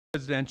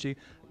Presidente,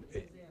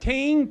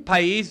 tem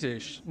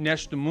países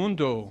neste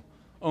mundo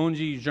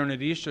onde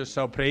jornalistas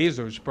são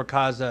presos por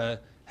causa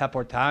de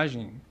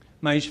reportagem,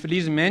 mas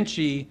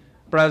felizmente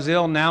o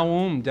Brasil não é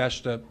um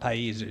destes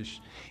países.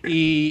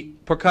 E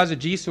por causa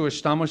disso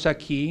estamos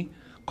aqui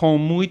com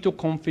muita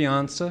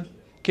confiança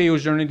que o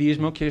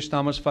jornalismo que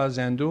estamos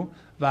fazendo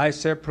vai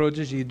ser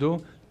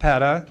protegido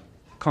pela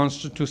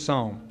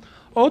Constituição.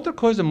 Outra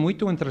coisa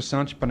muito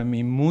interessante para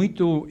mim,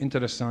 muito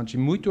interessante,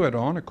 muito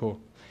irônico,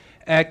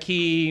 é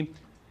que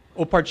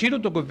o partido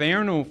do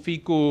governo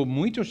ficou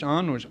muitos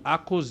anos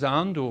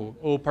acusando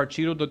o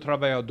Partido dos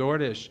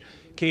Trabalhadores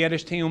que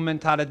eles têm uma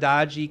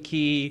mentalidade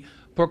que,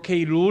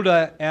 porque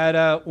Lula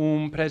era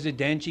um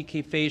presidente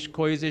que fez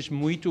coisas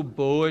muito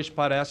boas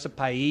para esse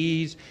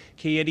país,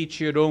 que ele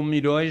tirou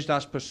milhões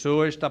das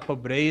pessoas da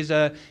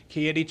pobreza, que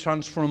ele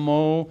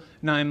transformou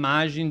na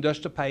imagem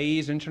deste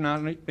país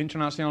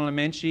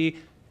internacionalmente,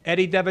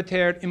 ele deve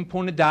ter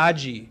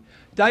impunidade.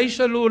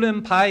 Deixa Lula em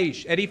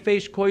paz, ele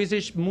fez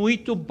coisas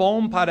muito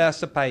boas para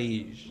esse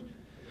país.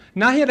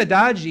 Na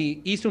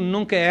realidade, isso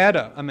nunca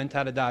era a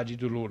mentalidade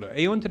do Lula.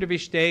 Eu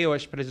entrevistei o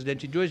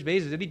ex-presidente 2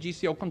 vezes, ele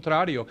disse ao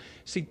contrário.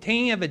 Se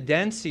tem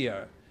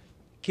evidência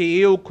que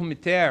eu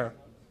cometer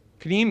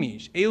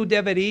crimes, eu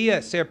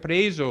deveria ser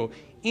preso,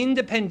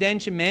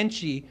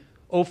 independentemente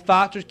do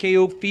fato que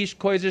eu fiz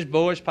coisas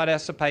boas para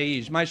esse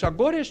país. Mas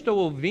agora estou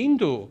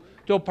ouvindo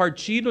do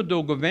partido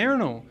do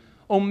governo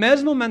a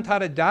mesma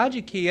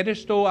mentalidade que eles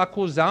estão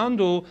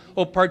acusando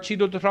o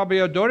Partido dos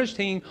Trabalhadores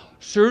tem.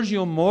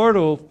 Sérgio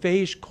Moro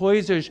fez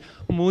coisas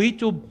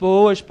muito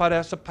boas para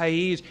esse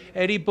país.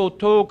 Ele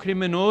botou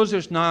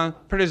criminosos na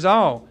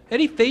prisão.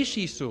 Ele fez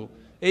isso.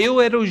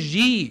 Eu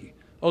elogiei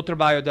o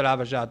trabalho da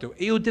Lava Jato.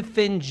 Eu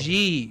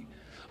defendi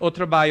o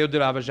trabalho da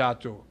Lava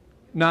Jato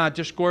no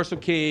discurso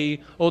que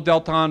o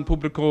Deltan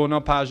publicou na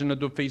página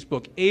do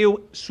Facebook.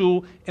 Eu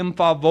sou em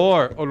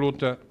favor da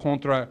luta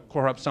contra a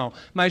corrupção.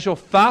 Mas o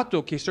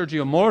fato que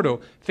Sérgio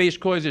Moro fez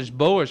coisas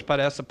boas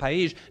para esse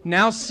país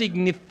não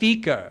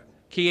significa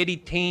que ele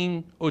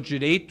tem o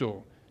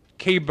direito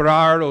de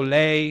quebrar a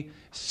lei,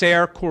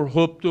 ser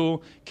corrupto,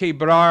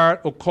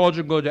 quebrar o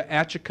código de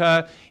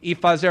ética e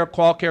fazer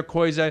qualquer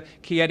coisa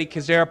que ele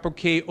quiser,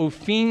 porque o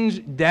fim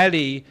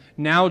dele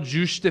não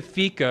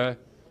justifica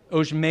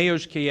os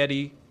meios que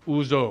ele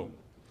usou.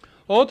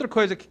 Outra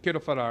coisa que quero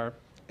falar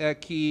é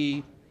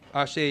que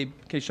achei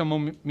que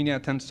chamou minha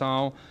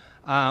atenção.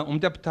 Um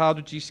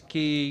deputado disse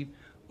que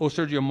o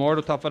Sérgio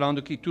Moro está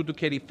falando que tudo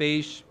que ele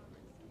fez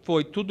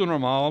foi tudo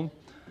normal.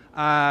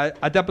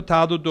 A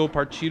deputada do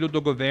partido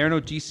do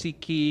governo disse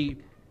que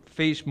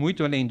fez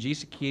muito além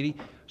disso, que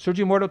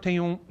Sérgio Moro tem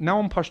não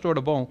um pastor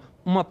bom,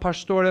 uma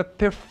pastora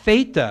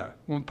perfeita.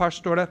 Uma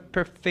pastora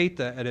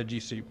perfeita, ela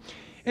disse.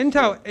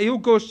 Então, eu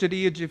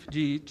gostaria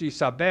de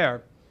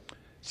saber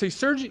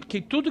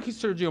que tudo que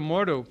Sérgio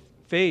Moro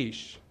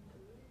fez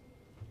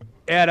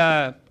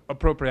era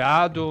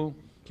apropriado,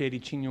 que ele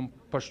tinha um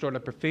pastor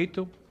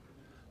perfeito.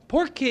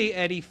 Por que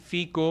ele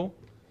ficou,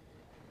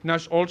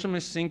 nos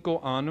últimos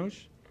 5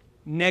 anos,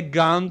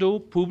 negando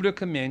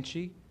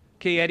publicamente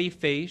que ele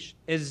fez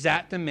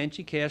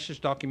exatamente o que esses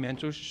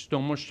documentos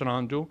estão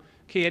mostrando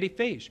que ele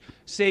fez?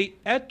 Se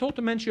é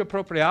totalmente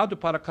apropriado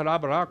para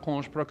colaborar com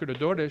os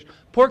procuradores,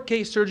 por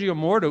que Sérgio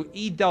Moro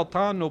e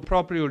Deltan, no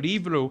próprio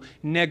livro,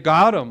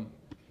 negaram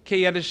que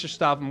eles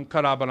estavam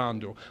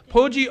colaborando?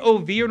 Pode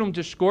ouvir um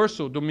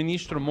discurso do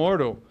ministro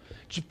Moro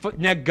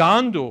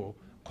negando,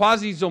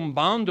 quase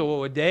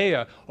zombando a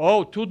ideia,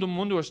 todo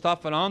mundo está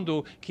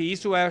falando que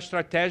isso é a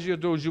estratégia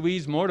do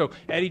juiz Moro.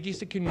 Ele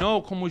disse que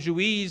não, como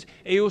juiz,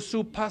 eu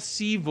sou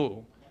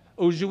passivo.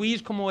 O juiz,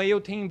 como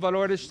eu, tem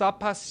valor, está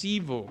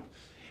passivo.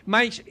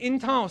 Mas,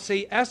 então,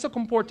 se esse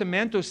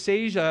comportamento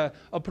seja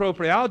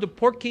apropriado,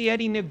 por que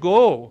ele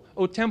negou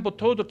o tempo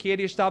todo que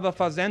ele estava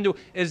fazendo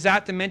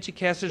exatamente o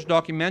que esses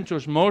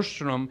documentos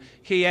mostram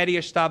que ele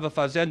estava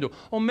fazendo?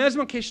 A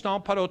mesma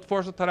questão para a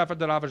Força-Tarefa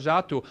da Lava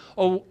Jato.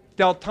 O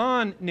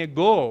Deltan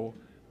negou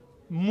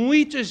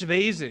muitas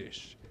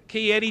vezes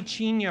que ele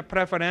tinha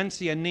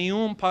preferência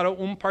nenhuma para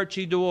um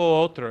partido ou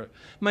outro.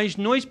 Mas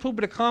nós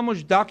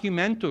publicamos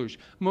documentos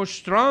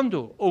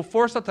mostrando a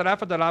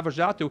Força-Tarefa da Lava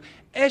Jato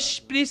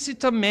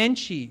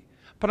explicitamente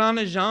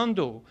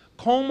planejando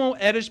como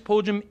eles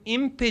podem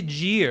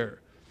impedir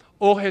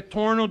o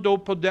retorno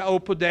ao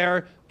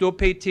poder do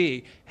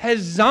PT,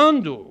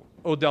 rezando,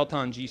 o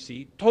Deltan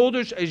disse,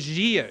 todos os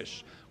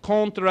dias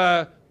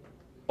contra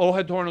o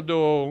retorno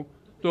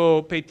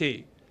do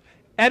PT.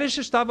 Eles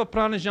estavam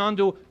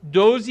planejando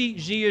 12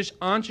 dias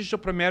antes do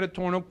primeiro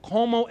turno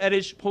como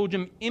eles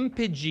podem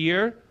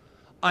impedir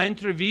a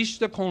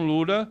entrevista com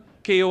Lula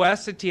que o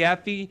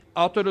STF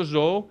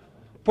autorizou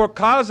por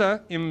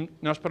causa,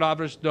 nas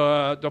palavras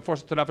da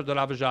Força-Tarefa da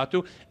Lava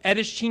Jato,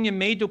 eles tinham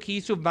medo que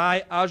isso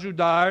vai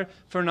ajudar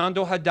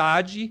Fernando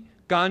Haddad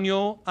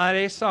ganhou a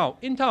eleição.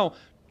 Então,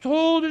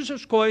 todas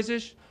as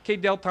coisas que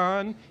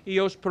Deltan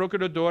e os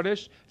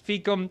procuradores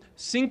ficam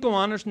 5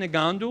 anos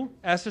negando,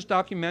 esses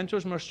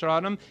documentos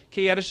mostraram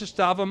que eles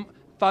estavam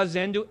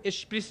fazendo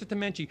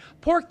explicitamente.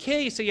 Por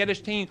que, se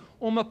eles têm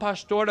uma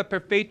pastora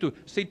perfeita,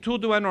 se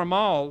tudo é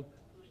normal,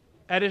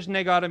 eles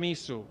negaram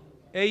isso?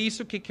 É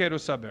isso que quero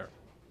saber.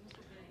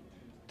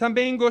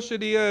 Também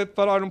gostaria de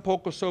falar um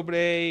pouco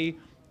sobre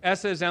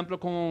esse exemplo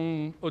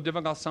com a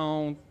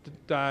divulgação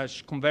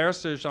das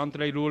conversas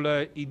entre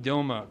Lula e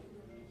Dilma.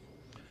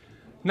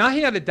 Na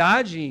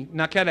realidade,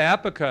 naquela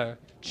época,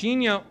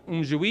 tinha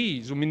um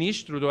juiz, o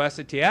ministro do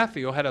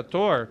STF, o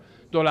relator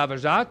do Lava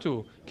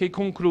Jato, que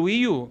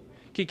concluiu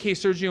que o que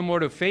Sérgio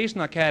Moro fez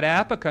naquela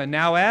época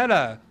não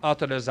era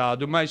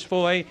autorizado, mas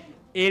foi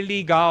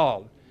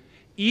ilegal.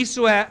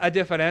 Isso é a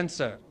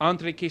diferença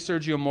entre o que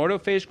Sérgio Moro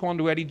fez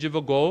quando ele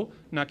divulgou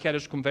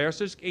naquelas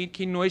conversas e o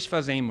que nós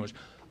fazemos.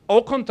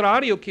 Ao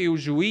contrário que o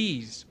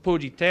juiz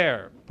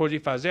pode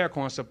fazer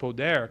com esse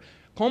poder,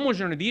 como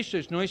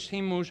jornalistas, nós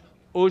temos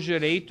o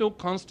direito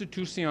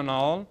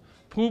constitucional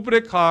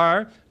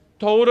publicar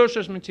todos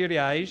os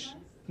materiais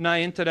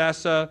na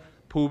interesse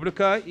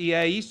pública e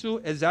é isso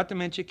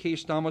exatamente que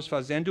estamos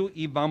fazendo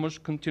e vamos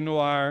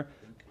continuar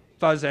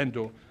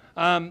fazendo.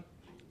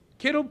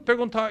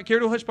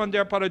 Quero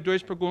responder para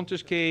duas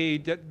perguntas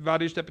que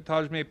vários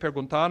deputados me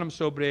perguntaram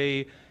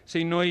sobre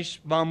se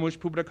nós vamos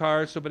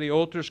publicar sobre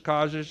outros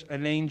casos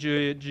além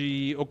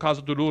de o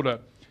caso do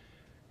Lula.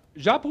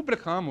 Já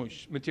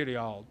publicamos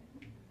material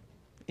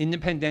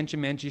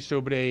independentemente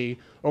sobre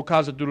o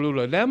caso do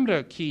Lula.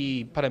 Lembra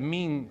que, para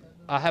mim,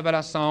 a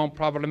revelação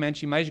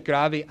provavelmente mais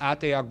grave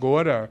até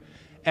agora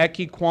é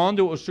que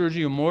quando o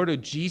Sérgio Moro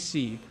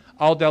disse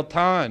ao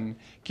Deltan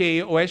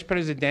que o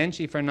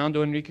ex-presidente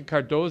Fernando Henrique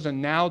Cardoso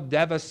não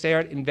deve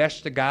ser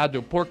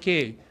investigado. Por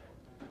quê?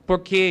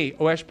 Porque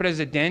o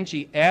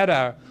ex-presidente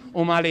era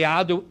um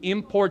aliado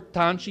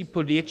importante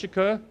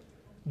política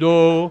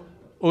do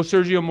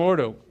Sérgio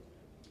Moro.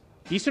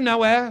 Isso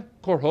não é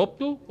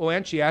corrupto ou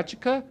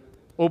antiética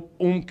ou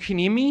um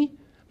crime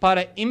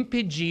para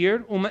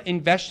impedir uma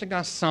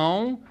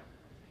investigação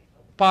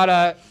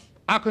para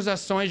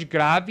acusações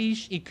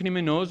graves e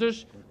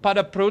criminosas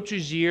para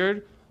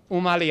proteger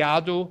um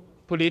aliado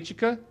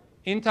político?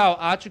 Então,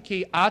 acho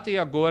que até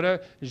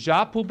agora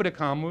já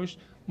publicamos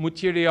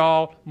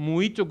material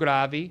muito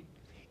grave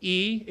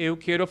e eu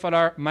quero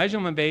falar mais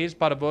uma vez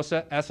para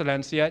Vossa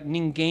Excelência,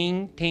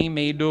 ninguém tem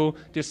medo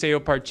de seu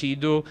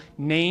partido,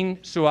 nem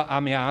suas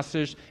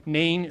ameaças,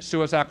 nem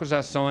suas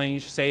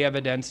acusações, sem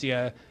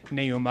evidência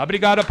nenhuma.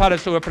 Obrigado pela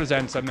sua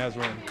presença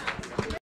mesmo.